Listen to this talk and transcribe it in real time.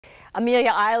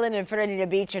Amelia Island and Fernandina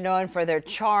Beach are known for their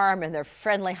charm and their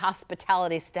friendly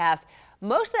hospitality staffs.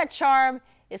 Most of that charm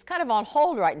is kind of on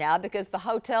hold right now because the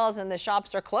hotels and the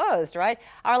shops are closed, right?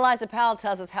 Our Liza Powell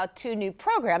tells us how two new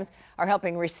programs are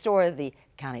helping restore the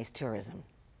county's tourism.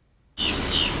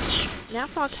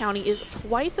 Nassau County is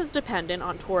twice as dependent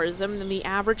on tourism than the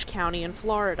average county in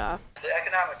Florida. The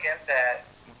economic impact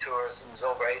from tourism is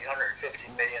over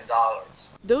 $850 million.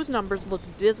 Those numbers look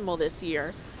dismal this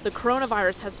year. The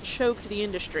coronavirus has choked the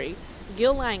industry.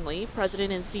 Gil Langley,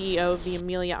 president and CEO of the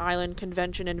Amelia Island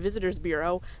Convention and Visitors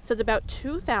Bureau, says about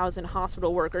 2,000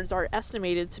 hospital workers are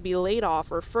estimated to be laid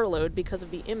off or furloughed because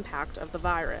of the impact of the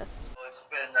virus. It's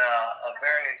been a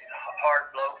very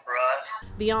hard blow for us.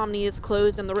 The Omni is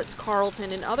closed and the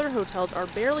Ritz-Carlton and other hotels are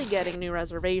barely getting new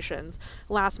reservations.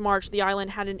 Last March, the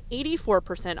island had an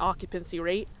 84% occupancy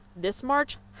rate. This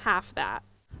March, half that.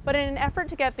 But in an effort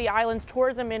to get the island's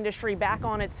tourism industry back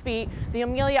on its feet, the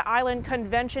Amelia Island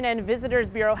Convention and Visitors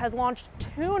Bureau has launched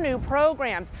two new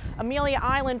programs. Amelia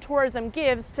Island Tourism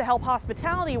Gives to help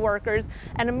hospitality workers,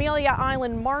 and Amelia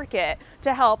Island Market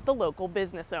to help the local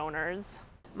business owners.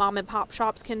 Mom and pop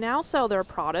shops can now sell their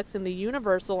products in the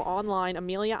universal online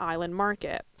Amelia Island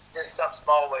Market. Just some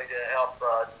small way to help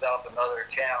develop another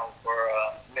channel for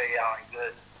Amelia Island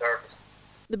goods and services.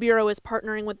 The Bureau is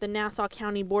partnering with the Nassau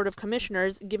County Board of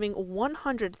Commissioners, giving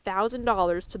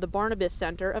 $100,000 to the Barnabas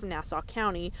Center of Nassau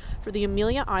County for the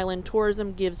Amelia Island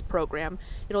Tourism Gives program.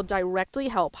 It'll directly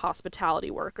help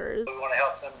hospitality workers. We want to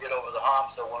help them get over the hump,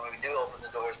 so when we do open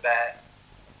the doors back,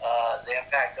 the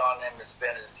impact on them has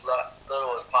been as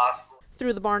little as possible.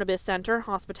 Through the Barnabas Center,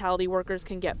 hospitality workers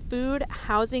can get food,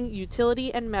 housing,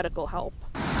 utility, and medical help.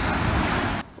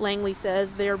 Langley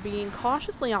says they're being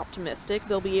cautiously optimistic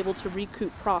they'll be able to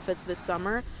recoup profits this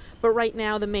summer, but right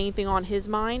now the main thing on his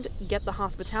mind, get the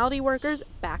hospitality workers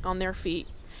back on their feet.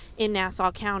 In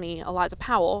Nassau County, Liza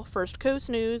Powell, First Coast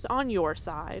News on your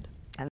side.